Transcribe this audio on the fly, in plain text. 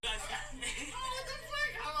what the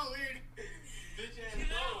fuck? How about weird? Bitch ass.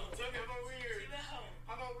 No. Tell me how about weird.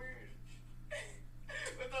 How about weird?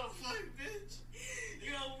 What the fuck, bitch?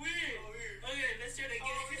 You are weird. Okay, let's start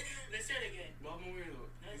again. Let's start again. Well, I'm a weirdo.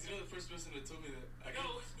 Because you're the first person that told me that.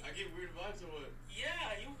 I get weird vibes or what?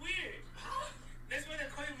 Yeah, you weird. That's why they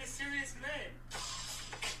call you mysterious man.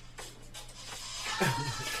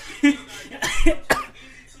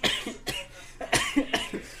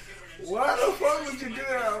 Why the fuck would you do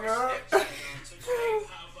that, bro?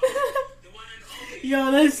 Yo,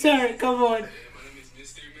 let's start. Come on. My name is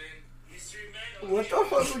Mystery Man. What the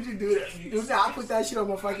fuck would you do that? Do not put that shit on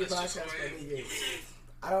my fucking podcast, man.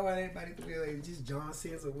 I don't want anybody to be like, just John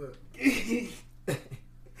Cena or what?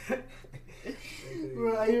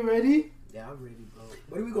 Bro, are you ready? Yeah, I'm ready, bro.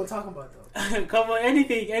 What are we gonna talk about, though? Come on,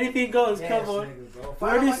 anything goes. Come on. Nigga, We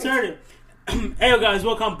already started. Hey, yo, guys,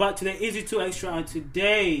 welcome back to the Easy 2 Extra. And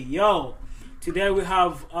today we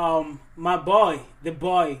have my boy,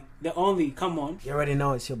 the only. Come on. You already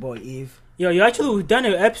know it's your boy Eve. Yo, we've done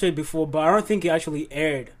an episode before, but I don't think it actually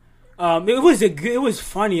aired. It was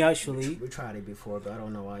funny actually. We tried it before, but I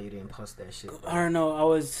don't know why you didn't post that shit, bro. I don't know. I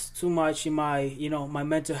was too much in my, my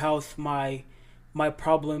mental health, my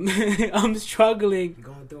problem. I'm struggling. You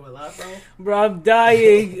going through a lot, bro? Bro, I'm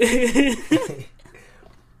dying.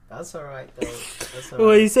 That's alright, though. That's alright.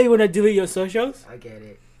 Well, you say you want to delete your socials? I get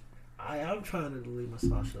it. I'm trying to delete my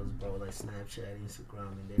socials, bro, like Snapchat,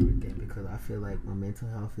 Instagram, and everything, because I feel like my mental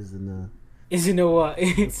health is in the... Is in a what?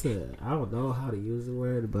 I don't know how to use the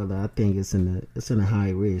word, but I think it's in a high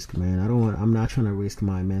risk, man. I'm not trying to risk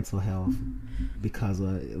my mental health because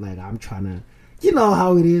I'm trying to, you know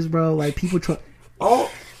how it is, bro. Like people try.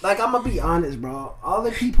 Oh, like I'm gonna be honest, bro. All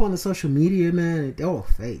the people on the social media, man, they're all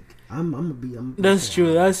fake. I'm gonna be. That's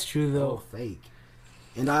true. That's true, though. They're all fake.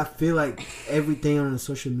 And I feel like everything on the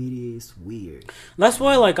social media is weird. That's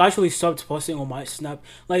why, I actually stopped posting on my Snap.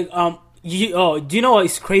 Do you know what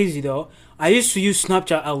is crazy though? I used to use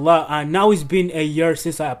Snapchat a lot, and now it's been a year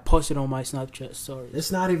since I posted on my Snapchat stories.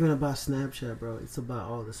 It's not even about Snapchat, bro. It's about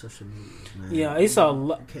all the social media, man. Yeah, it's a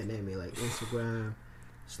lot. You can't name it, like Instagram,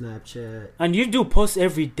 Snapchat. And you do post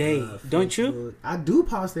every day, don't you? I do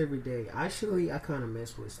post every day. Actually, I kind of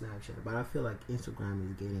mess with Snapchat, but I feel like Instagram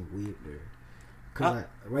is getting weirder. Because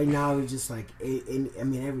right now, it's just like,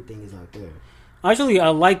 everything is out there. Actually, I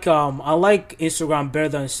like Instagram better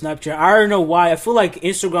than Snapchat. I don't know why. I feel like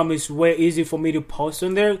Instagram is way easy for me to post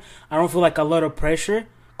on there. I don't feel like a lot of pressure.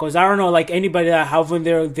 Because I don't know, like anybody that I have on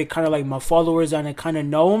there, they kind of like my followers and I kind of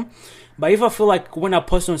know them. But if I feel like when I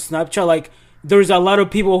post on Snapchat, like there's a lot of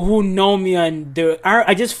people who know me and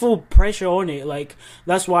I just feel pressure on it. Like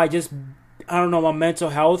that's why I don't know, my mental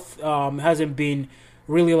health hasn't been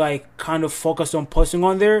really like kind of focused on posting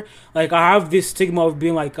on there. Like I have this stigma of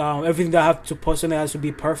being like everything that I have to post on there has to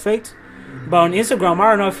be perfect. But on Instagram, I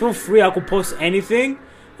don't know, I feel free. I could post anything,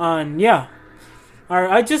 and yeah,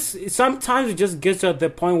 I just sometimes it just gets to the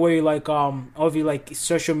point where you like of you like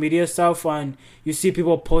social media stuff and you see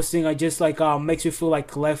people posting, it just like makes you feel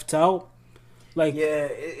like left out. Like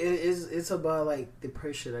it's about like the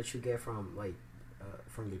pressure that you get from like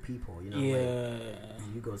from the people, you know. Yeah.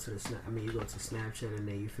 Like, you go to Snapchat and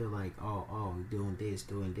then you feel like oh doing this,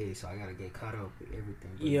 so I gotta get caught up with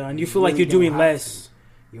everything. But yeah, and you feel like you're doing less.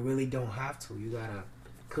 You really don't have to. You gotta,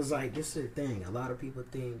 cause like this is the thing. A lot of people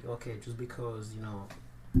think, okay, just because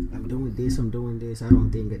I'm doing this, I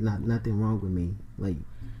don't think that nothing wrong with me. Like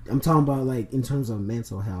I'm talking about like in terms of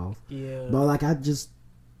mental health. Yeah. But like I just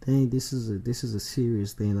think this is a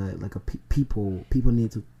serious thing. Like people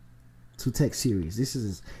need to take serious. This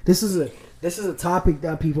is a topic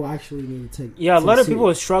that people actually need to take. Yeah, a lot of serious.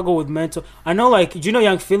 people struggle with mental. I know, like, do you know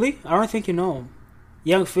Young Philly? I don't think you know him.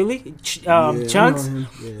 Young Philly, Chunks.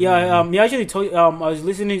 He actually told. I was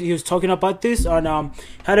listening. He was talking about this and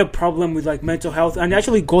had a problem with like mental health, and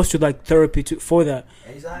actually goes to like therapy for that.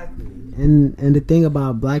 Exactly. And the thing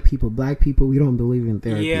about black people, we don't believe in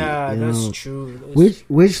therapy. Yeah, that's true.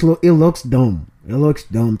 It looks dumb. It looks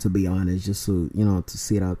dumb, to be honest. Just so to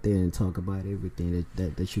sit out there and talk about everything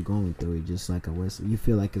that you're going through. It's just like a waste. You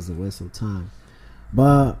feel like it's a waste of time,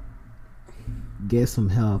 but get some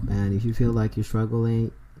help, man. If you feel like you're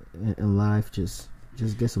struggling in life, just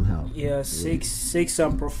get some help. Yeah, seek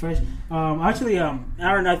some profession. Actually,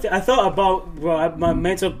 Aaron, I thought about my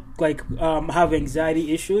mental, like, I have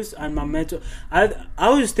anxiety issues and my mental. I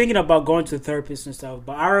was thinking about going to a therapist and stuff,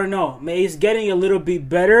 but I don't know. Maybe it's getting a little bit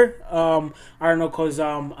better. I don't know, cause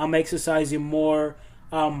I'm exercising more,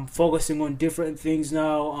 focusing on different things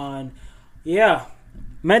now, and yeah.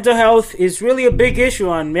 Mental health is really a big issue,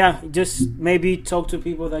 and yeah, just maybe talk to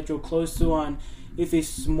people that you're close to, and if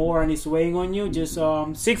it's more and it's weighing on you, just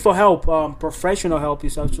seek for help. Professional help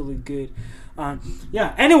is actually good.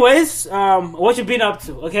 Yeah. Anyways, what you been up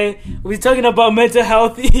to? Okay, we're talking about mental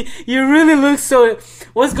health. You really look so.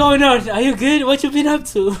 What's going on? Are you good? What you been up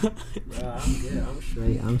to? Bro, I'm good.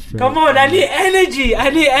 I'm straight. Come on, I need energy.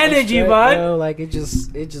 Straight, man. bro. Like it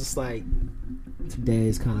just like today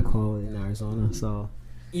is kind of cold in Arizona, so.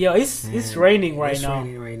 Yeah, it's raining right now. It's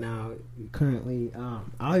raining right now. Currently, I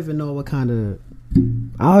don't even know what kind of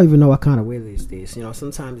weather is this. You know,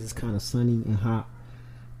 sometimes it's kind of sunny and hot,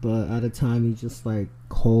 but other time it's just like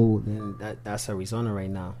cold, and that's Arizona right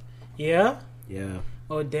now. Yeah. Yeah.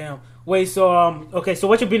 Oh damn. Wait. So okay. So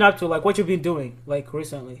what you been up to? Like what you been doing? Like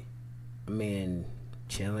recently? I mean,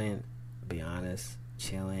 chilling. Be honest,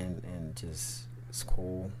 chilling and just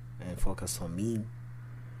school and focus on me.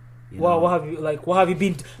 Well, what have you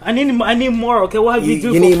been? I need more. Okay, what have you been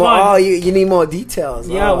doing? You for need more. fun? Oh, you need more details.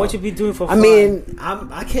 Yeah, what you been doing for I fun? mean,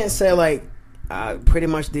 I can't say like. Pretty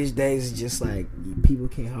much these days, just like people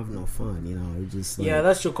can't have no fun. You know, it's just like, yeah,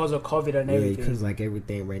 that's true because of COVID and everything. Yeah, because like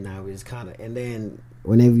everything right now is kind of. And then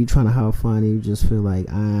whenever you're trying to have fun, you just feel like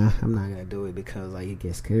I'm not gonna do it because like you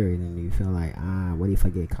get scared and you feel like what if I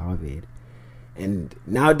get COVID? And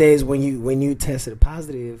nowadays, when you tested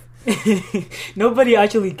positive, nobody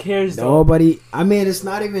actually cares. Though. Nobody. I mean, it's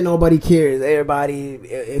not even nobody cares. Everybody,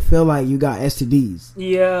 it feel like you got STDs.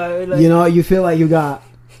 Yeah, like, you know, you feel like you got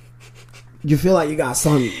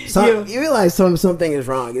some. Yeah. You feel like something is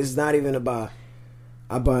wrong. It's not even about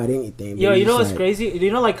anything. Yo, you know what's crazy?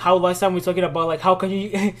 You know, like how last time we were talking about like how can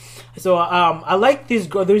you? So I like this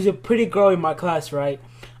girl. There's a pretty girl in my class, right?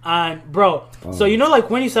 And bro, so you know, like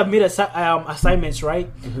when you submit assignments,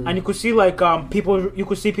 right? Mm-hmm. And you could see like you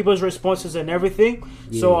could see people's responses and everything.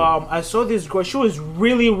 Yeah. So I saw this girl. She was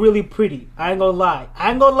really, really pretty. I ain't gonna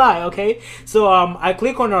lie. Okay. So I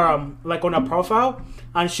click on her like on her profile.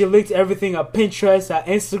 And she linked everything at Pinterest, at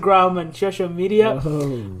Instagram, and social media.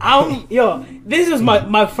 This was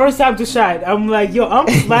my first time to shine. I'm like, I'm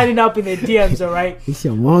sliding up in the DMs, alright? It's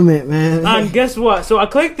your moment, man. And guess what? So I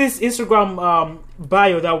clicked this Instagram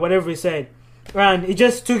bio, that whatever it said, and it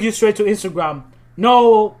just took you straight to Instagram.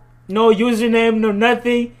 No username, no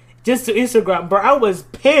nothing, just to Instagram. Bro, I was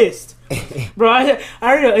pissed. Bro, I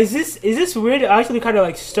don't know. Is this weird? I actually kind of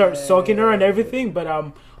like start stalking her and everything, but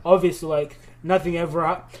obviously like. Nothing ever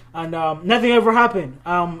happened.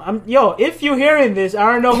 If you're hearing this,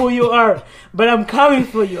 I don't know who you are, but I'm coming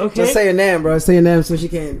for you. Okay, just say your name, bro. Say your name so she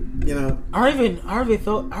can, you know. I don't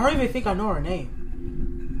even think I know her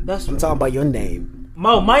name. I'm talking about your name.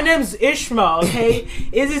 My name's Ishmael. Okay,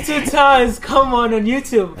 Easy 2 times. Come on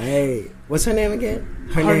YouTube. Hey, what's her name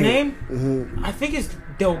again? Her name? Mm-hmm. I think it's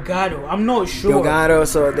Delgado. I'm not sure. Delgado.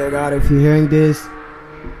 If you're hearing this.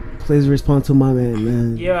 Please respond to my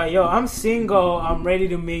man. Yeah, I'm single. I'm ready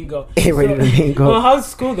to mingle. Ready to mingle. Well, how's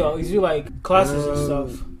school though? Is you like classes and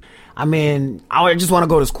stuff? I mean, I just want to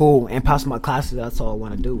go to school and pass my classes. That's all I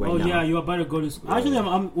want to do right now. Oh yeah, you're about to go to school. Actually,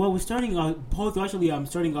 we're starting. I'm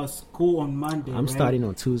starting our school on Monday. I'm starting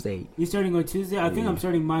on Tuesday. You're starting on Tuesday? I think I'm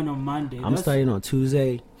starting mine on Monday. I'm starting on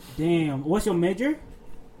Tuesday. Damn. What's your major?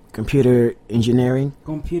 Computer engineering.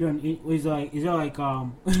 Is that like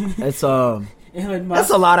It's Elon Musk.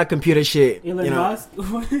 That's a lot of computer shit. Elon Musk.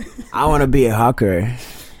 I want to be a hacker.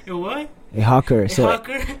 A what? A hacker. So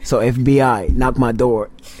FBI, knock my door.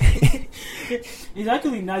 It's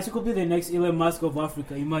actually nice. You could be the next Elon Musk of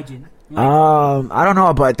Africa. Imagine. I don't know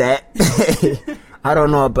about that.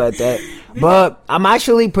 But I'm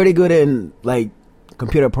actually pretty good in like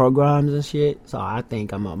computer programs and shit. So I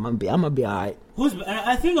think I'm gonna be alright.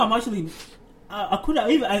 I think I'm actually. I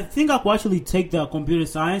think I could actually take the computer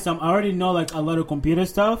science. I already know like a lot of computer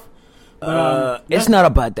stuff. It's not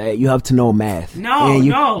about that. You have to know math.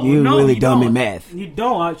 You're really dumb in math. You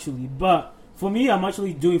don't actually. But for me, I'm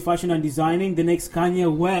actually doing fashion and designing. The next Kanye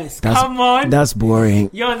West. Come on. That's boring.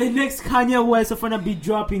 Yo, the next Kanye West. I'm gonna be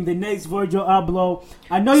dropping the next Virgil Abloh.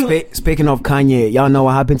 I know you. Speaking of Kanye, y'all know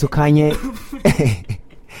what happened to Kanye?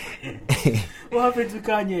 What happened to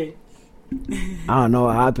Kanye? I don't know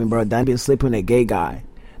what happened, bro. Damn, been sleeping with a gay guy.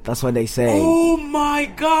 That's what they say. Oh my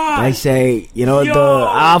god! They say,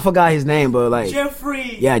 I forgot his name, but like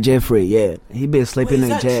Jeffrey. Yeah, Jeffrey. Yeah, he been sleeping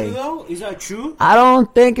in jail. True, is that true? I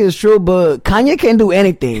don't think it's true, but Kanye can't do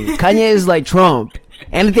anything. Kanye is like Trump.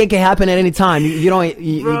 Anything can happen at any time.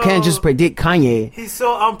 You can't just predict Kanye. He's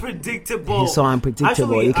so unpredictable.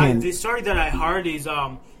 Actually, you can't. The story that I heard is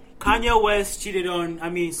Kanye West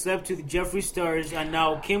slept with Jeffree Stars and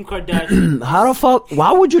now Kim Kardashian. How the fuck?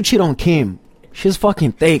 Why would you cheat on Kim? She's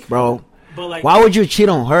fucking thick, bro. But like, why would you cheat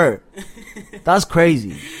on her? That's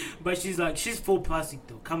crazy. But she's full plastic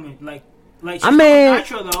though. Come on, like Like, I she's mean, not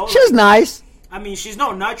natural though. she's nice. I mean, she's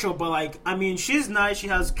not natural, but like, I mean, she's nice. She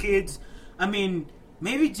has kids. I mean,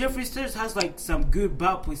 maybe Jeffree Stars has like some good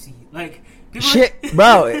butt pussy. Like, Shit,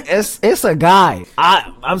 bro, it's a guy.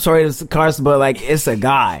 I'm sorry, it's Carson, but like, it's a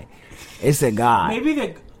guy. It's a guy.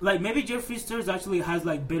 Maybe Jeffree Stars actually has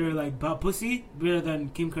like better like butt pussy, better than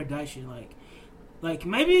Kim Kardashian. Like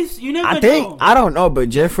maybe you never know. I don't know, but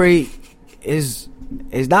Jeffree is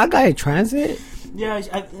that guy a transit? Yeah,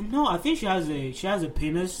 I think she has a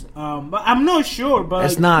penis. But I'm not sure. But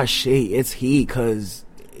it's not she, it's he, cause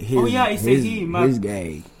it's a he. He's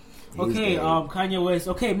gay. Okay, Kanye West.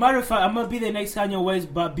 Okay, matter of fact, I'm gonna be the next Kanye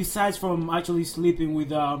West, but besides from actually sleeping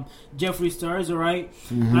with Jeffree Stars, alright?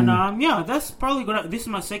 Mm-hmm. And yeah, that's probably this is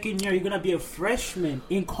my second year. You're gonna be a freshman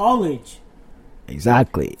in college.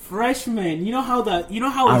 Exactly. Freshman. You know how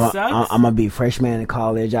it sucks? I'm gonna be freshman in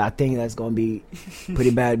college. I think that's gonna be pretty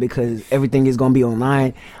bad because everything is gonna be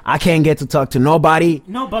online. I can't get to talk to nobody.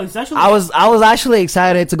 No, but it's actually I was actually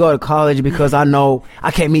excited to go to college because I know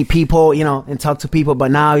I can meet people, and talk to people,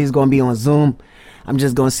 but now he's gonna be on Zoom. I'm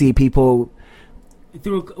just gonna see people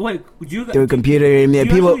through a computer. And you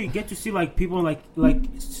people actually get to see like people like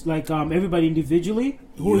everybody individually.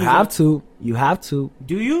 You have to.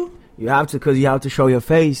 Do you? You have to, because you have to show your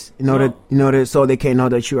face in order so they can know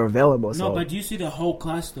that you're available. No, so. But do you see the whole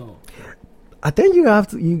class though? I think you have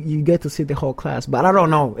to. You get to see the whole class, but I don't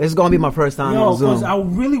know. It's gonna be my first time on Zoom. Because I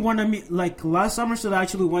really want to meet. Like last summer, so I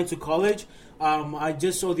actually went to college. I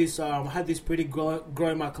just saw this. Had this pretty girl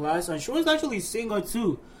in my class, and she was actually single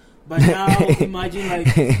too. But now imagine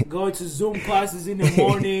like going to Zoom classes in the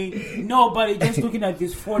morning. Nobody just looking at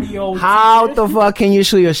this 40-year-old. How the fuck can you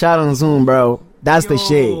shoot your shot on Zoom, bro? That's the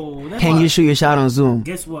shit. Can you shoot your shot on Zoom?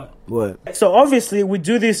 Guess what? What? So obviously we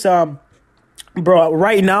do this, bro.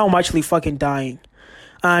 Right now I'm actually fucking dying,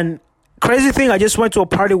 and crazy thing, I just went to a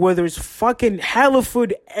party where there's fucking hella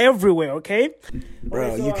food everywhere. Okay,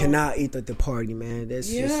 bro, you cannot eat at the party, man. That's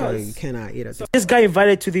just like you cannot eat at the. This guy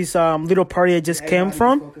invited to this little party I just came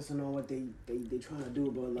from. Focusing on what they trying to do,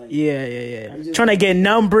 but like yeah. Trying to get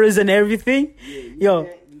numbers and everything. You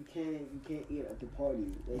can't eat at the party.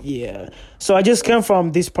 Yeah. So I just came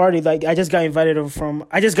from this party. Like I just got invited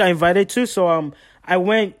to. So I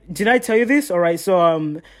went. Did I tell you this? All right.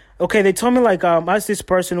 So okay, they told me like asked this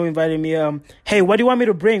person who invited me, hey, what do you want me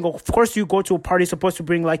to bring? Of course you go to a party supposed to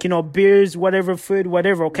bring like, beers, whatever, food,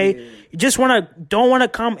 whatever, okay? Yeah. You just don't wanna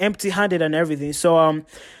come empty handed and everything. So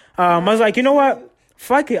I was like, you know what?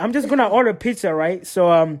 Fuck it, I'm just gonna order pizza, right?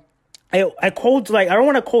 So I called, like, I don't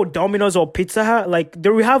want to call Domino's or Pizza Hut. Like,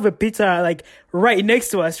 we have a pizza, like, right next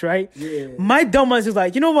to us, right? Yeah. My dumbass is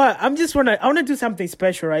like, you know what? I want to do something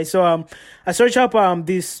special, right? So, I searched up,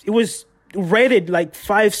 it was rated, like,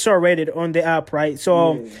 5-star rated on the app, right?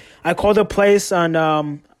 So, I called the place and,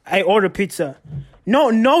 I ordered pizza.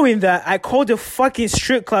 Not knowing that, I called the fucking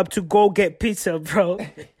strip club to go get pizza, bro.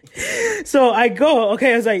 So I go,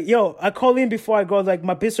 okay, I was like, yo, I call in before I go, like,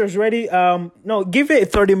 my pizza's ready. No, give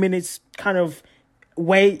it 30 minutes kind of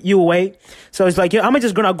wait. So it's like, I'm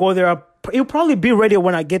just gonna go there. It'll probably be ready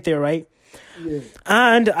when I get there, right? Yeah.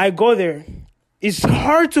 And I go there. It's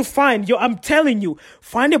hard to find. Yo, I'm telling you,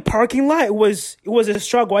 find a parking lot. It was a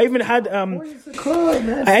struggle. I even had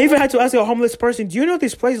to ask a homeless person, do you know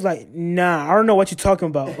this place? Like, nah, I don't know what you're talking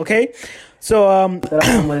about. Okay. So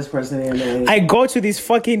I go to this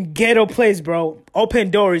fucking ghetto place, bro. Open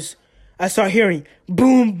doors. I start hearing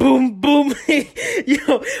boom, boom, boom.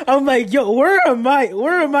 Yo, I'm like, yo, where am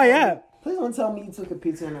I at? Please don't tell me you took a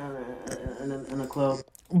pizza in a club.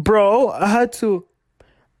 Bro, I had to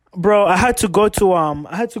go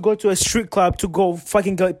to a street club to go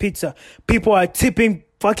fucking get pizza. People are tipping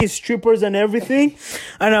fucking strippers and everything.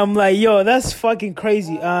 And I'm like, yo, that's fucking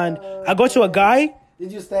crazy. And I go to a guy.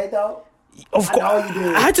 Did you stay though? Of course.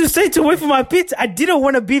 I had to stay to wait for my pizza. I didn't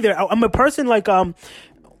want to be there. I'm a person like,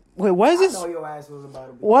 wait, why is this? I know your ass was about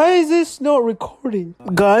to be. Why is this not recording?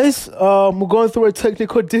 Guys, we're going through a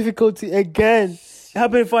technical difficulty again. It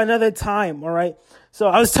happened for another time, all right? So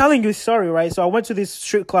I was telling you, sorry, right? So I went to this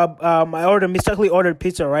strip club. I mistakenly ordered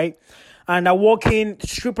pizza, right? And I walk in,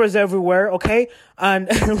 strippers everywhere, okay? And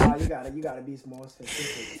you gotta be more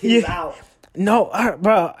specific. He's out. No,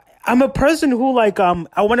 bro. I'm a person who like I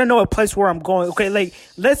want to know a place where I'm going. Okay, like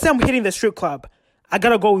let's say I'm hitting the strip club. I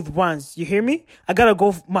gotta go with ones. You hear me? I gotta go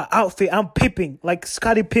with my outfit. I'm Pippin, like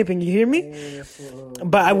Scottie Pippen. You hear me?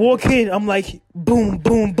 But I walk in. I'm like, boom,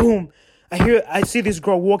 boom, boom. I see this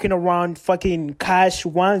girl walking around fucking cash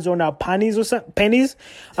ones on her panties or something. Pennies.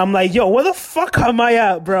 I'm like, yo, where the fuck am I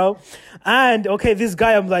at, bro? And okay, this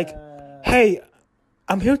guy, I'm like, hey,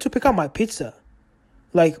 I'm here to pick up my pizza.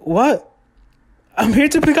 Like, what? I'm here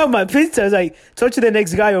to pick up my pizza. I was like, talk to the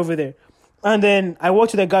next guy over there. And then I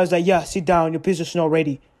walked to the guy. I was like, yeah, sit down. Your pizza's not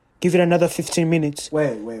ready. Give it another 15 minutes.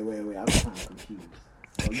 Wait. I'm kind of confused.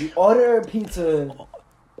 So you order a pizza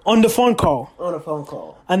on the phone call.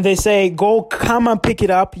 And they say, come and pick it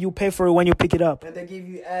up. You pay for it when you pick it up. And they give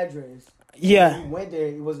you address. Yeah. When you went there,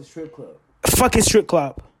 it was a strip club. Fucking strip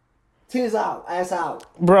club. Titties out, ass out.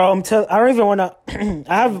 Bro, I don't even wanna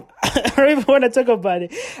I don't even wanna talk about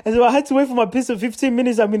it. And so I had to wait for my pizza 15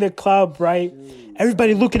 minutes. I'm in the club, right?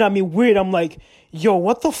 Everybody looking at me weird. I'm like, yo,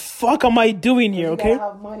 what the fuck am I doing here, okay? You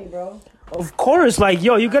gotta have money, bro. Of course, like,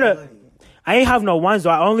 yo, you gotta... I ain't have no ones, though.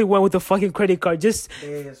 I only went with the fucking credit card. Just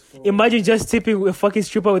imagine just tipping a fucking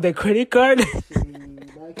stripper with a credit card.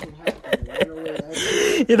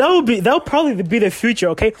 Yeah, that would probably be the future,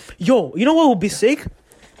 okay? Yo, you know what would be sick?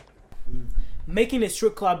 Making a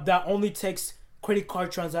strip club that only takes credit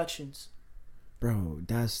card transactions. Bro,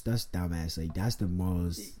 that's dumbass. Like, that's the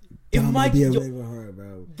most dumb idea I've ever heard,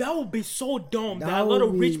 bro. That would be so dumb that a lot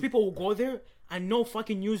of rich people will go there and no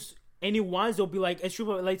fucking use any ones. They'll be like a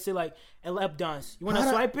stripper, let's say like a lap dance. You want to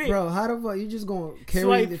swipe it? Bro, how the fuck? You just going to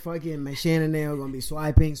carry the fucking machine and they're going to be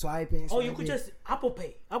swiping. Oh, you could just Apple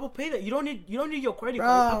Pay that. You don't need your credit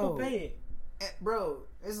card. Apple Pay it. Bro,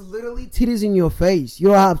 it's literally titties in your face. You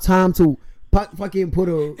don't have time to fucking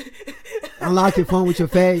unlock your phone with your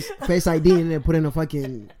face ID and then put in a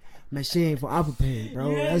fucking machine for Apple Pay,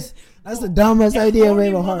 bro. Yes. That's the dumbest idea I've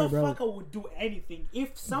ever heard, bro. Motherfucker would do anything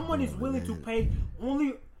if someone is willing to pay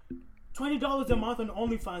only $20 a month on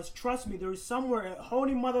OnlyFans. Trust me, there is somewhere a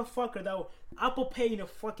horny motherfucker that will Apple Pay in a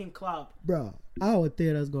fucking club. Bro, I would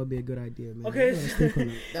think that's gonna be a good idea, man. Okay,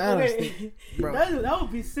 that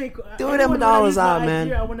would be sick. Do them dollars out,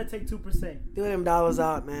 man. I want to take 2%. Do them dollars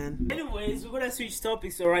out, man. Anyways, we're gonna switch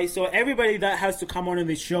topics, alright? So everybody that has to come on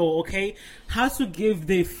the show, okay, has to give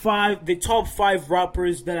the top 5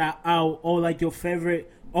 rappers that are out, or like your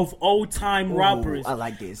favorite of all time rappers. I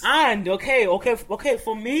like this. And okay.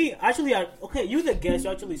 For me, actually, you the guest.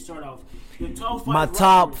 You actually start off. Your top 5. My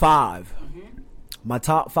top 5. My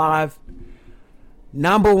top 5.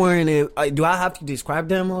 Number one, do I have to describe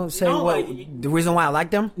them or say the reason why I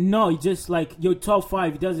like them? No, just like your top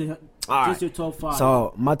 5. It doesn't. All just your top 5.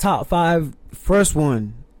 So my top 5. First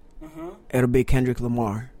one, it'll be Kendrick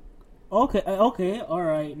Lamar. Okay, all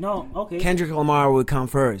right. No, okay. Kendrick Lamar will come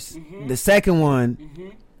first. The second one,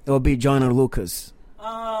 it will be Joyner Lucas.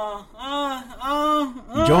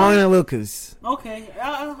 Joyner Lucas. Okay,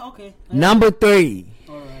 okay. Number 3.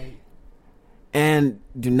 All right. And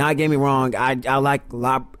do not get me wrong, I like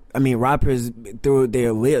rappers through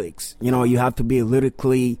their lyrics. You know, you have to be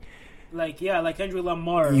lyrically... like Kendrick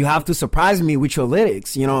Lamar. You have to surprise me with your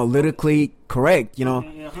lyrics, you know, lyrically correct, you know.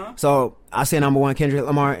 Okay, So, I say number 1, Kendrick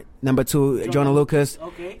Lamar. Number 2, Joyner Lucas.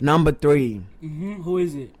 Okay. Number 3. Who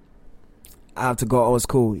is it? I have to go old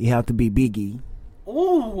school. You have to be Biggie.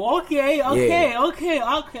 Oh, okay.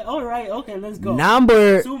 All right, okay, let's go.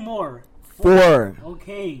 Number 2 more. 4.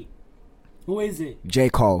 Okay. Who is it? J.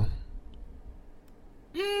 Cole.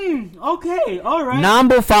 Okay, all right.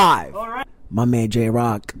 Number 5. All right. My man J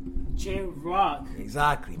Rock. J Rock.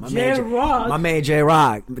 Exactly. J Rock. My man J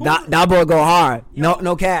Rock. That boy go hard.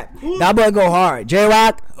 No cap. That boy go hard. J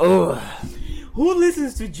Rock. Ugh. Who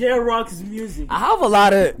listens to J Rock's music? I have a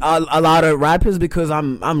lot of rappers because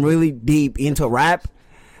I'm really deep into rap.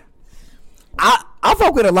 I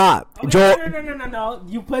fuck with a lot. Okay, no.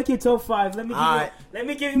 You pick your top 5. Let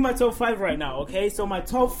me give you my top 5 right now. Okay, so my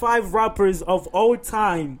top 5 rappers of all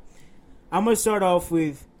time. I'm gonna start off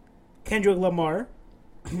with Kendrick Lamar.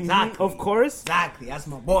 Exactly. Of course. Exactly. That's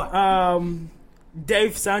my boy.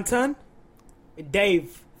 Dave Santon.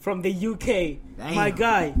 Dave from the UK. Damn. My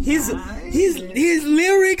guy. His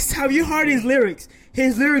lyrics. Have you heard his lyrics?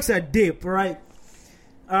 His lyrics are deep, right?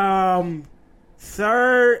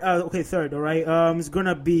 Third. All right. It's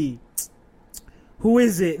gonna be. Who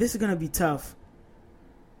is it? This is gonna be tough.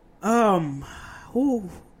 Who?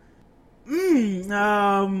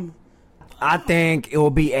 I think it will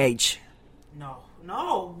be H. No.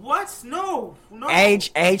 What? No.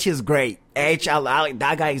 H is great. H, I like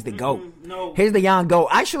that guy is the GOAT. No. He's the young GOAT.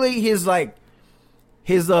 Actually, I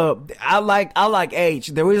like H.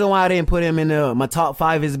 The reason why I didn't put him in my top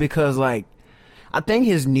 5 is because like I think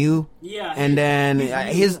he's new. Yeah. And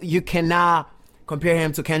then you cannot compare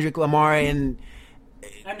him to Kendrick Lamar and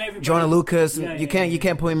Joyner Lucas. You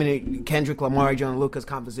can't put him in a Kendrick Lamar Joyner Lucas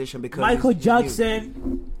composition because Michael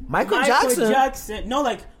Jackson. Michael Jackson. No,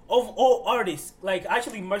 like of all artists. Like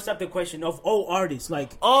actually messed up the question of all artists.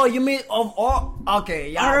 Like oh, you mean of all?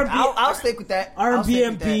 Okay, yeah. I'll stick with that.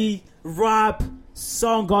 R&B, rap,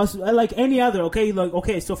 song gospel, like any other. Okay, like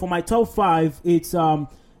okay. So for my top 5, it's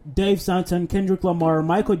Dave Santon, Kendrick Lamar,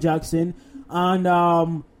 Michael Jackson,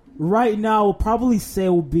 and right now I'll probably say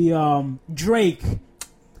will be Drake.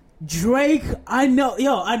 Drake, I know.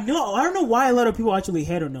 I don't know why a lot of people actually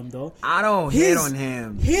hate on him though. I don't hate on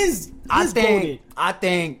him. I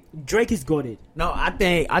think Drake is goated. No, I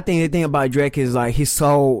think the thing about Drake is like he's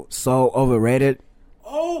so overrated.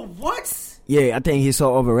 Oh, what? Yeah, I think he's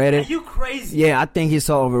so overrated. Are you crazy? Yeah, I think he's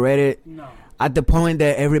so overrated. No. At the point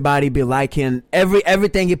that everybody be liking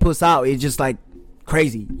everything he puts out is just like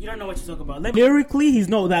crazy. You don't know what you're talking about. Like, lyrically, he's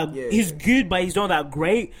not that. Yeah. He's good, but he's not that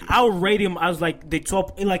great. I would rate him as like the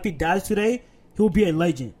top. Like, if he dies today, he'll be a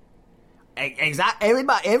legend. Exactly.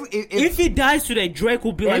 Everybody. If he dies today, Drake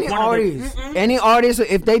will be like one artist, of the. Any artist,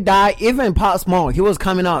 if they die, even Pop Smoke, he was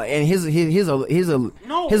coming out, and he's a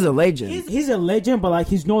legend. He's a legend, but like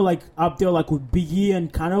he's not like up there like with Biggie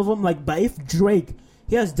and kind of them. Like, but if Drake,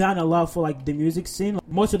 he has done a lot for like the music scene. Like,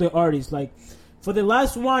 most of the artists, like. For the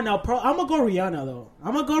last one, I'm gonna go Rihanna though.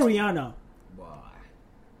 I'm gonna go Rihanna. Why?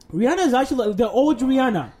 Rihanna is actually the old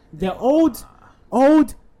Rihanna. The old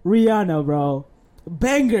Rihanna, bro.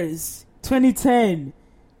 Bangers, 2010.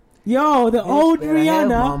 Yo, the old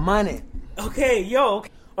Rihanna. My money. Okay, yo.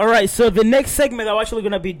 All right, so the next segment I'm actually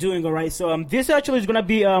gonna be doing. All right, so this actually is gonna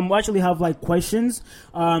be we actually have like questions.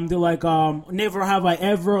 They're like never have I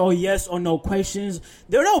ever or yes or no questions.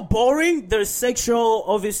 They're not boring. They're sexual,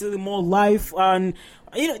 obviously more life, and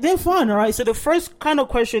you know they're fun. All right, so the first kind of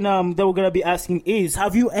question that we're gonna be asking is: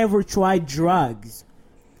 have you ever tried drugs?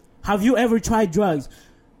 Have you ever tried drugs?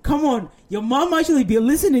 Come on, your mom actually be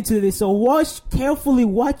listening to this, so watch carefully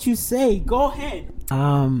what you say. Go ahead.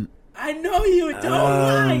 I know you. Don't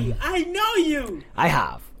lie. I know you.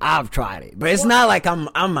 I've tried it, but it's not like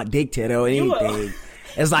I'm addicted or anything.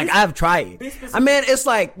 It's like I've tried it. I mean, it's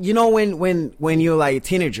like you know when you're like a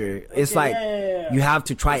teenager, it's like you have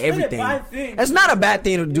to try everything. It's not a bad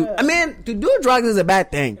thing to do. I mean, to do drugs is a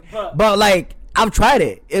bad thing, but like I've tried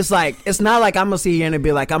it. It's like it's not like I'm gonna sit here and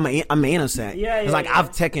be like I'm innocent. It's like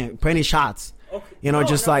I've taken plenty shots. Okay. You know,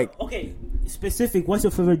 okay. Specific. What's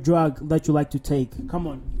your favorite drug that you like to take? Come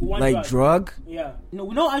on. Like drug? Yeah. No,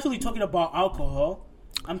 we're not actually talking about alcohol.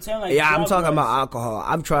 I'm telling like. Yeah, I'm talking about alcohol.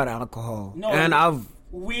 I've tried alcohol. No, and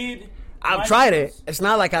weed. I've tried it. It's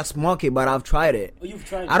not like I smoke it, but I've tried it. Oh, you've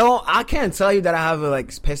tried it. I can't tell you that I have a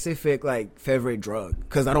like specific like favorite drug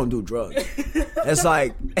because I don't do drugs. It's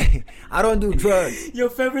like I don't do drugs. Your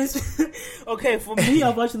favorite? Okay, for me,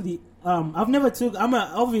 I've actually I've never took. I'm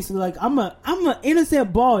an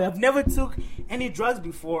innocent boy. I've never took any drugs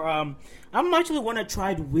before. I'm actually want to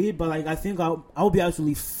try weed, but like I think I'll be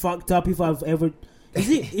actually fucked up if I've ever.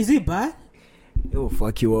 Is it bad? It will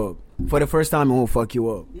fuck you up. For the first time, it won't fuck you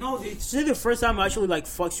up. No, it's the first time it actually like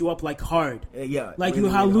fucks you up like hard. Yeah, like really,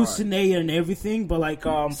 you hallucinate and everything, but like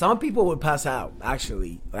some people would pass out.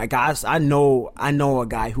 Actually, like I know a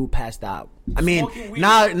guy who passed out. I mean,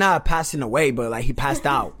 not passing away, but like he passed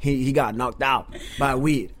out. He got knocked out by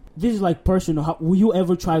weed. This is like personal. Will you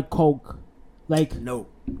ever try coke? Like no,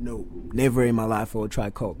 never in my life will try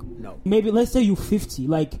coke. No. Maybe let's say you're 50,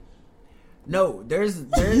 like. No, there's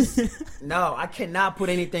no. I cannot put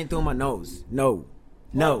anything through my nose. No.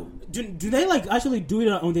 Do they like actually do it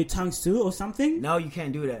on their tongues too or something? No, you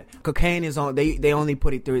can't do that. Cocaine is on. They only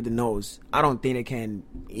put it through the nose. I don't think they can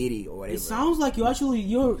eat it or whatever. It sounds like I've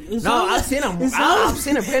seen them. I've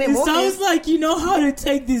seen them plenty movies. It sounds like you know how to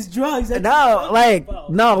take these drugs. Like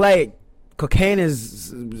cocaine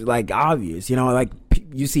is like obvious. You know, like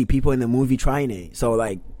you see people in the movie trying it. So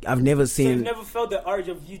like I've never seen. So you've never felt the urge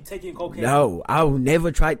of you taking cocaine? No, I've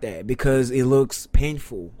never tried that because it looks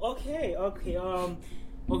painful. Okay.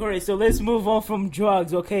 Okay, so let's move on from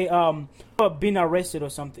drugs. Okay, being arrested or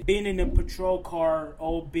something, being in a patrol car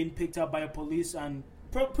or being picked up by a police and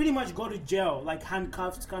pretty much go to jail, like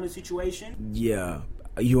handcuffed kind of situation. Yeah,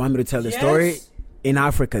 you want me to tell the story? In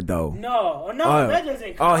Africa, though. No, that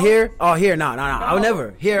doesn't count. Here? No. I would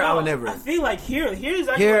never. I would never. I feel like here's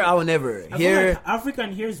actually, here, I would never. Here, like Africa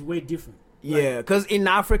and here is way different. Yeah, because in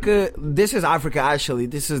Africa, this is Africa. Actually,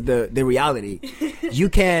 this is the reality. You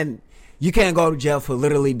can't go to jail for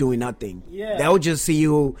literally doing nothing. Yeah, they'll just see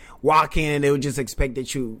you walk in and they'll just expect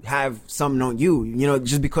that you have something on you. You know,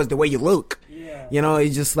 just because the way you look. Yeah, you know,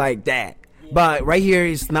 it's just like that. But right here,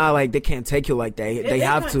 it's not like they can't take you like that. They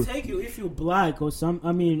have to take you if you're black or some.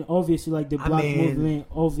 I mean, obviously, like the black movement,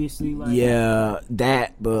 obviously, like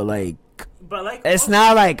that. But like, it's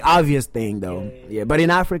not like obvious thing though. Yeah, but in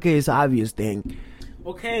Africa, it's obvious thing.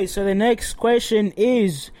 Okay, so the next question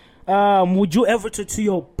is, would you ever tattoo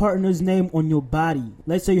your partner's name on your body?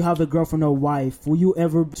 Let's say you have a girlfriend or wife. Will you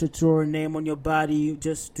ever tattoo her name on your body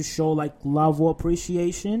just to show like love or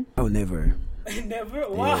appreciation? Oh, never. Never?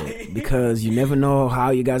 Why? Yeah, because you never know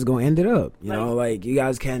how you guys gonna end it up. You know, like you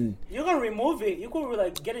guys can. You're gonna remove it. You're gonna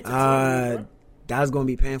like get it tattooed. That's gonna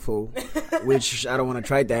be painful, which I don't want to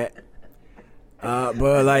try that.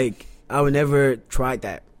 But like, I would never try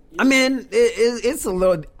that. I mean, it's a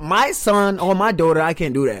little. My son or my daughter, I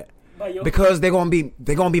can't do that because they're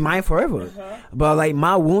gonna be mine forever. Uh-huh. But like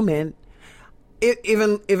my woman,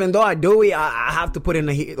 even though I do it, I have to put in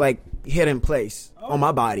a like hidden place on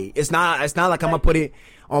my body. It's not like I'm gonna put it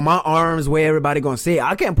on my arms where everybody gonna see it.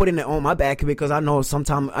 I can't put it on my back because I know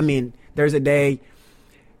sometime. I mean, there's a day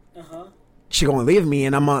she gonna leave me,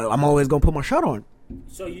 and I'm always gonna put my shirt on.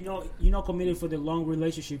 So you're not committed for the long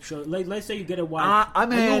relationship. So let's say you get a wife. I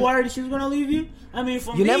mean, are you worried she's gonna leave you? I mean,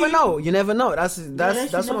 for you me, never know. You never know. That's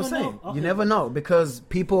what I'm saying. Okay. You never know because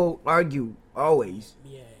people argue always.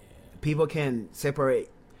 Yeah. People can separate.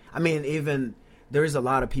 I mean, even there is a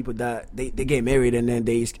lot of people that they get married and then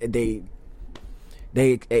they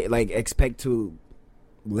like expect to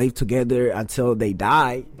live together until they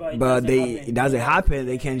die, but it doesn't happen.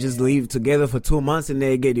 They can't just live together for 2 months and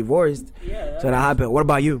they get divorced. Yeah, so that happened. What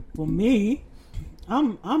about you? For me, I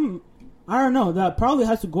don't know. That probably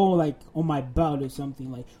has to go like on my belt or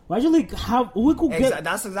something. Like we actually we could get.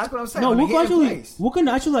 That's exactly what I'm saying. No, we can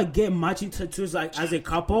actually like get matching tattoos like as a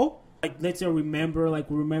couple. Like let's say remember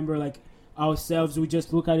ourselves. We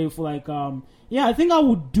just look at it for like I think I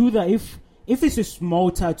would do that if it's a small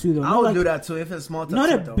tattoo though. I would do that too if it's a small tattoo.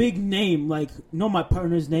 Not a big name, like not my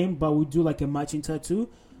partner's name, but we do like a matching tattoo.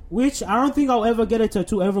 Which I don't think I'll ever get a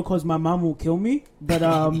tattoo ever because my mom will kill me. But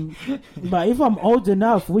but if I'm old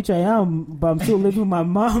enough, which I am, but I'm still living with my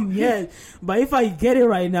mom, yeah. But if I get it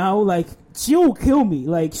right now, like she will kill me.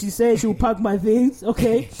 Like she said, she'll pack my things,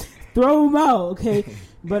 okay, throw them out, okay.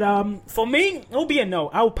 But for me, it'll be a no.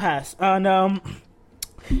 I'll pass. And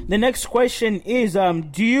the next question is,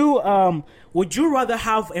 would you rather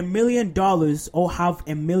have $1 million or have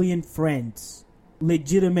 1 million friends?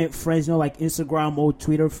 Legitimate friends, like Instagram or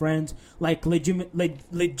Twitter friends, like legitimate,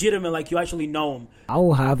 like you actually know them. I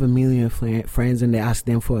will have 1 million friends and they ask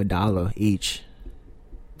them for $1 each.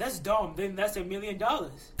 That's dumb. Then that's $1 million.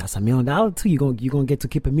 That's $1 million too. You gonna get to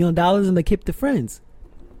keep $1 million and they keep the friends.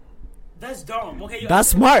 That's dumb. Okay, that's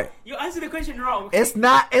smart. You answered the question wrong. Okay? It's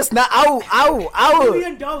not. I will. $1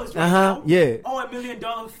 million. Right now? Yeah. Oh, $1 million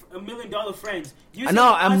friends.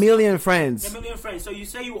 No, 1 million friends. 1 million friends. So you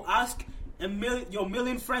say you ask your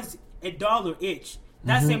million friends $1 each.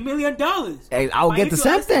 That's $1 million. Hey, I'll get the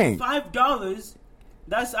same thing. $5.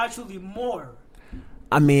 That's actually more.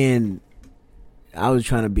 I mean, I was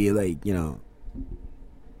trying to be like,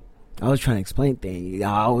 I was trying to explain things.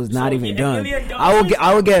 I was not even done. I'll get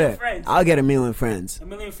 1 million friends. 1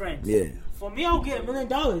 million friends. Yeah. For me, I'll get $1 million.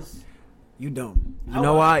 You don't. You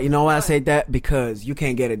know why? You know why I say that? Because you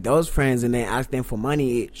can't get those friends and then ask them for money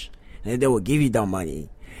each, and they will give you that money,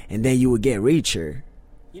 and then you will get richer.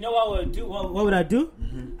 You know what I would do? What would I do?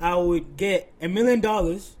 Mm-hmm. I would get $1 million.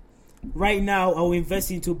 Right now, I will invest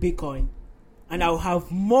into Bitcoin, and I will have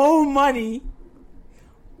more money.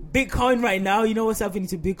 Bitcoin right now, you know what's happening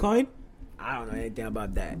to Bitcoin? I don't know anything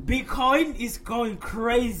about that. Bitcoin is going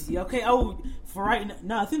crazy. Okay, I would for right now.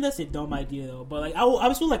 No, I think that's a dumb idea though. But like, I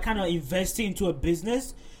was still like kind of investing into a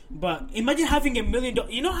business. But imagine having $1 million.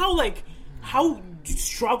 You know how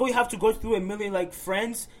struggle you have to go through 1 million like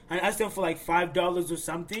friends and ask them for like $5 or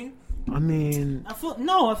something. I mean, I feel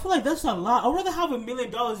like that's a lot. I'd rather have $1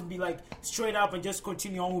 million and be like straight up and just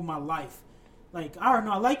continue on with my life. Like, I don't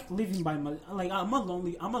know, I like living by my, like, I'm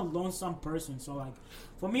a lonesome person, so, like,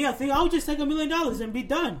 for me, I think I would just take $1 million and be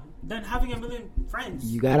done, than having 1 million friends.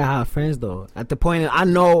 You gotta have friends, though. At the point, I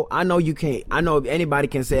know you can't, I know anybody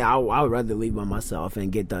can say, I would rather live by myself and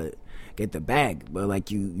get the bag, but,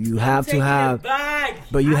 like, you have to have, but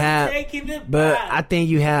I think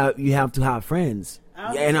you have to have friends.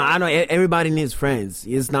 And I know everybody needs friends.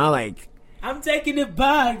 It's not like, I'm taking the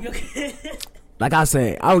bag, okay? Like I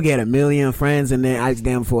said, I would get 1 million friends and then ask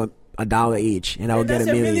them for $1 each, and I would get $1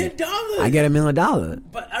 million. I get $1 million.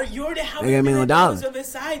 But you already have $1 million on the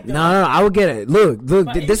side, though. No, I would get it. Look.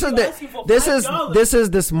 This is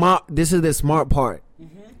the smart part.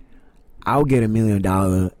 Mm-hmm. I would get $1 million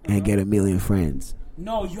and get 1 million friends.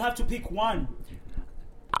 No, you have to pick one.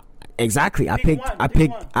 Exactly. I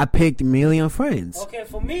picked 1 million friends. Okay,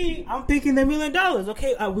 for me, I'm picking the $1 million.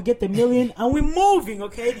 Okay, we get the million and we're moving.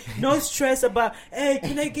 Okay, no stress about, hey,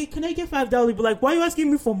 can I get $5? But like, why are you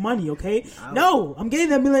asking me for money? Okay, no, I'm getting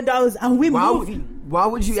the $1 million and we're moving. Why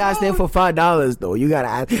would you ask them for $5 though? You gotta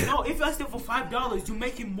ask. No, if you ask them for $5, you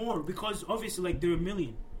make him more because obviously like they're a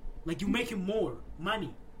million. Like you make him more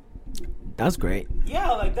money. That's great.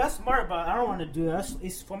 Yeah, like that's smart, but I don't want to do that.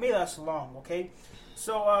 It's for me. That's long. Okay.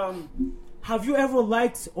 So, have you ever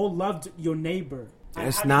liked or loved your neighbor?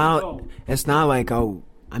 It's not. It's not like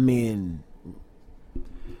I mean.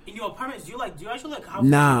 In your apartments, do you actually like how?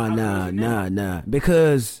 Nah.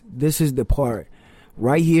 Because this is the part.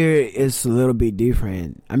 Right here, it's a little bit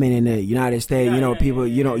different. I mean, in the United States, people,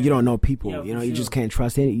 you don't know people. Yeah, you just can't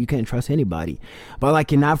trust you can't trust anybody. But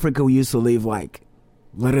like in Africa, we used to live like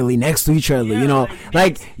literally next to each other. Yeah,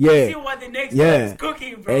 see what the next is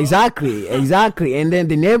cooking, bro. Exactly. And then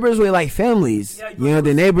the neighbors were like families. Yeah,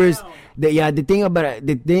 the neighbors. The thing about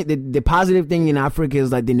it, the positive thing in Africa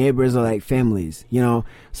is like the neighbors are like families.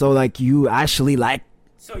 So like you actually like.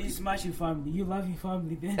 So you smash your family. You love your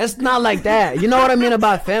family, then. It's not like that. You know what I mean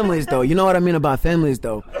about families, though.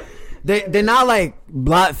 They're not like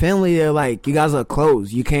blood family. They're like you guys are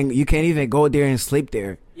close. You can't even go there and sleep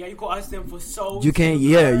there. Yeah, you go ask them for salt. You can't.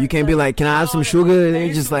 Yeah, you can't be like, can I have some sugar? And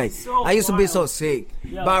they're just like, I used to be so sick.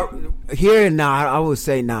 Yeah. But here, I would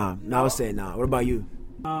say nah. I would say nah. What about you?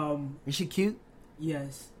 Is she cute?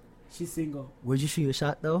 Yes, she's single. Would you shoot a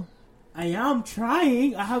shot though? I am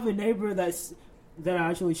trying. I have a neighbor that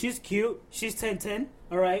actually she's cute. She's 10'10",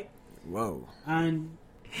 all right. Whoa. And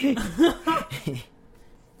you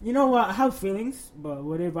know what? I have feelings, but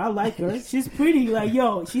whatever. I like her. She's pretty. Like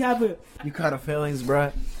she have a. You got her feelings,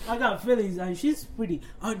 bruh. I got feelings, and she's pretty.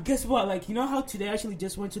 And guess what? Like you know how today I actually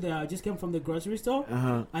just went to just came from the grocery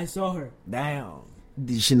store. I saw her. Damn.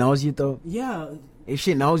 She knows you though. Yeah. If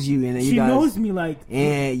she knows you and she knows me, like.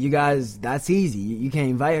 And you guys, that's easy. You can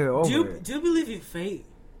invite her over. Do you believe in fate?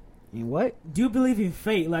 In what? Do you believe in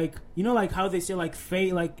fate? Like, like how they say, like,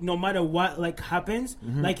 fate, like, no matter what, like, happens,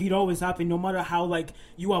 like, it always happen, no matter how, like,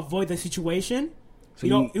 you avoid the situation,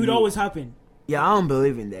 so it would always happen. Yeah, I don't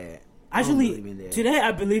believe in that. Actually, today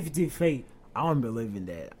I believe in fate. I don't believe in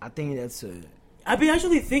that. I think that's I've been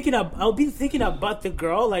actually thinking about the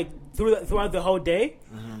girl, like, throughout the whole day,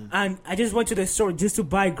 and I just went to the store just to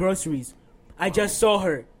buy groceries. I just saw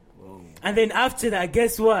her. And then after that,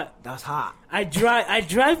 guess what? That's hot. I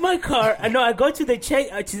drive my car. I know I go to the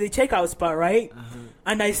checkout spot, right?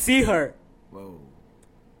 And I see her. Whoa.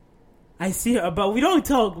 I see her, but we don't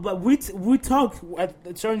talk. But we talk at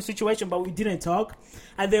a certain situation, but we didn't talk.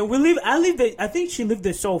 And then I think she lived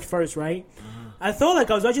the store first, right? I thought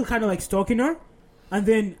like I was actually kind of like stalking her. And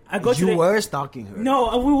then I go You were stalking her.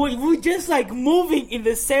 No, we were just like moving in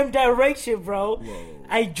the same direction, bro. Whoa.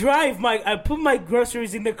 I put my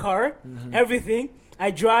groceries in the car, everything.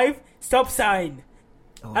 I drive, stop sign.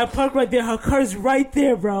 Oh. I park right there. Her car's right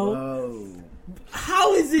there, bro. Whoa.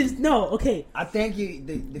 How is this? No, okay. I think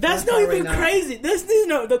that's not even crazy. This is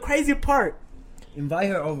the crazy part. Invite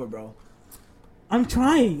her over, bro. I'm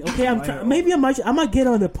trying. Okay, I'm trying. Maybe I might get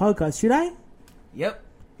on the podcast. Should I? Yep,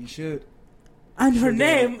 you should. And her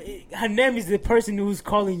name is the person who's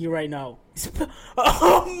calling you right now.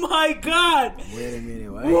 Oh my god! Wait a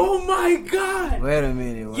minute, what? Oh my god! Wait a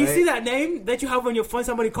minute, what? You see that name that you have on your phone?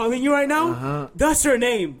 Somebody calling you right now? That's her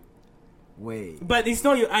name. Wait. But it's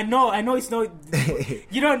not you. I know it's not.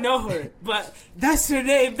 You don't know her, but that's her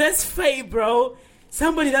name. That's fate, bro.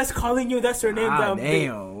 Somebody that's calling you. That's her name.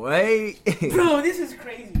 Damn, wait. Bro, this is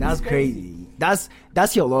crazy. That's crazy. That's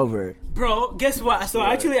your lover. Bro, guess what? So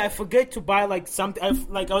actually, I forget to buy like something. I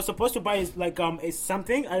was supposed to buy like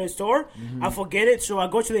something at a store. I forget it, so I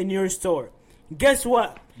go to the nearest store. Guess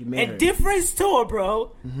what? Different store,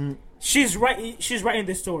 bro. She's right in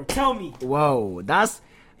the store. Tell me. Whoa,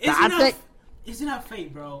 isn't that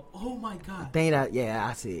fate, bro? Oh my god.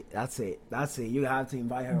 I think that's it. You have to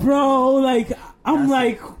invite her. Bro, like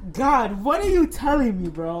God, what are you telling me,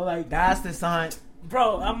 bro? Like that's the sign.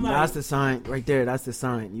 Bro, I'm like that's the sign right there. That's the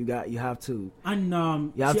sign. You have to.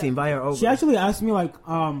 And you have to invite her over. She actually asked me like,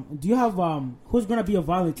 do you have who's gonna be a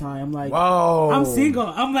Valentine? I'm like, whoa. I'm single.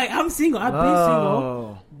 I'm single. I've been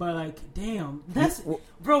single. But like, damn, that's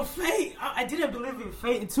bro, fate. I didn't believe in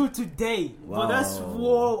fate until today. But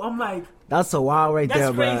I'm like, that's so wild right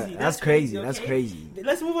there, bro. That's crazy. Okay? That's crazy.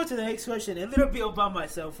 Let's move on to the next question. A little bit about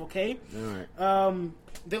myself, okay? All right.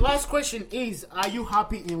 The last question is: are you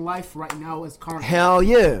happy in life right now as currently? Hell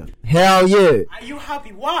yeah. Are you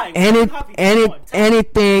happy? Why?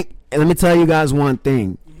 Anything. Let me tell you guys one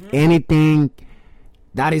thing. Anything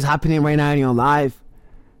that is happening right now in your life,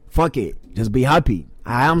 fuck it. Just be happy.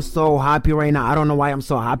 I am so happy right now. I don't know why I'm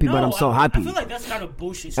so happy, but I'm so happy. I feel like that's kind of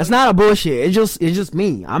bullshit. That's not a bullshit. It's just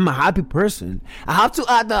me. I'm a happy person. I have to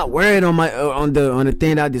add that word on my on the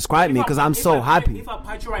thing that described me because I'm so happy. If I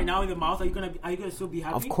punch you right now in the mouth, are you gonna still be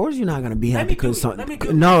happy? Of course, you're not gonna be happy because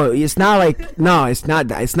no, it's not like no, it's not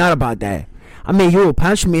that. It's not about that. I mean, you will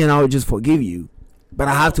punch me and I will just forgive you, but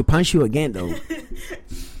I have to punch you again though.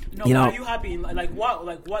 No, you know, are you happy? Like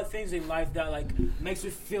what things in life that like makes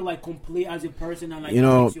you feel like complete as a person and like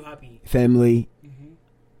makes you happy? Family,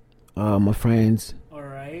 my friends. All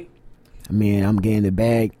right. I mean, I'm getting the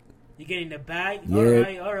bag. You getting the bag?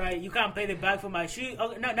 Yeah. All right. You can't pay the bag for my shoe.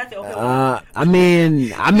 Okay, no, nothing. Okay. I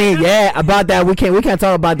mean, yeah. About that, we can't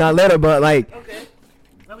talk about that later. But like, okay.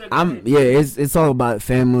 It's all about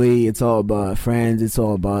family. It's all about friends. It's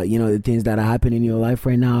all about the things that are happening in your life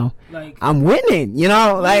right now. Like I'm winning.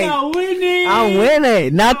 Like I'm winning. I'm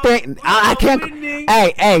winning. Nothing. I can't. Winning.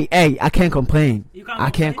 Hey! I can't complain. I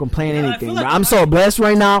can't complain anything. Like I'm so blessed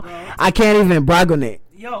right now. Bro. I can't even brag on it.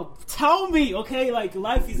 Yo, tell me, okay? Like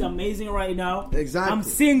life is amazing right now. Exactly. I'm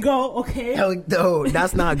single, okay? No,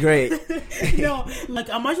 that's not great. Like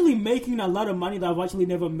I'm actually making a lot of money that I've actually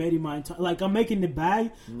never made in my entire. Like I'm making the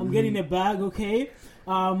bag. I'm getting the bag, okay?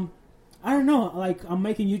 I don't know. Like I'm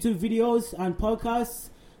making YouTube videos and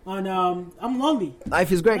podcasts. And I'm lonely.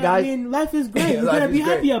 Life is great, guys. I mean, life is great. You gotta be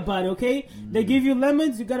happy about it, okay? They give you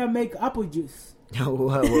lemons, you gotta make apple juice.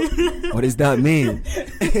 What does that mean?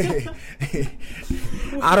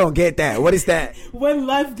 I don't get that. What is that? When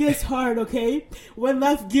life gets hard, okay? When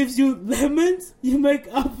life gives you lemons, you make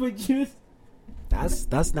apple juice.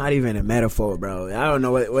 That's not even a metaphor, bro. I don't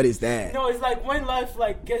know what is that. No, it's like when life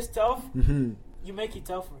like gets tough, you make it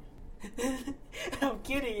tougher. I'm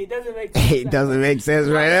kidding. It doesn't make sense. It doesn't make sense,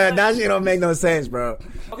 right? That shit don't make no sense, bro.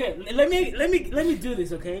 Okay, let me do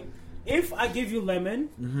this, okay? If I give you lemon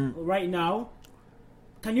right now,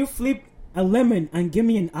 can you flip a lemon and give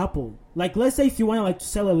me an apple? Like, let's say if you want to like to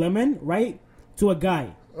sell a lemon, right, to a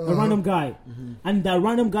guy, a random guy, and that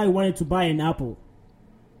random guy wanted to buy an apple.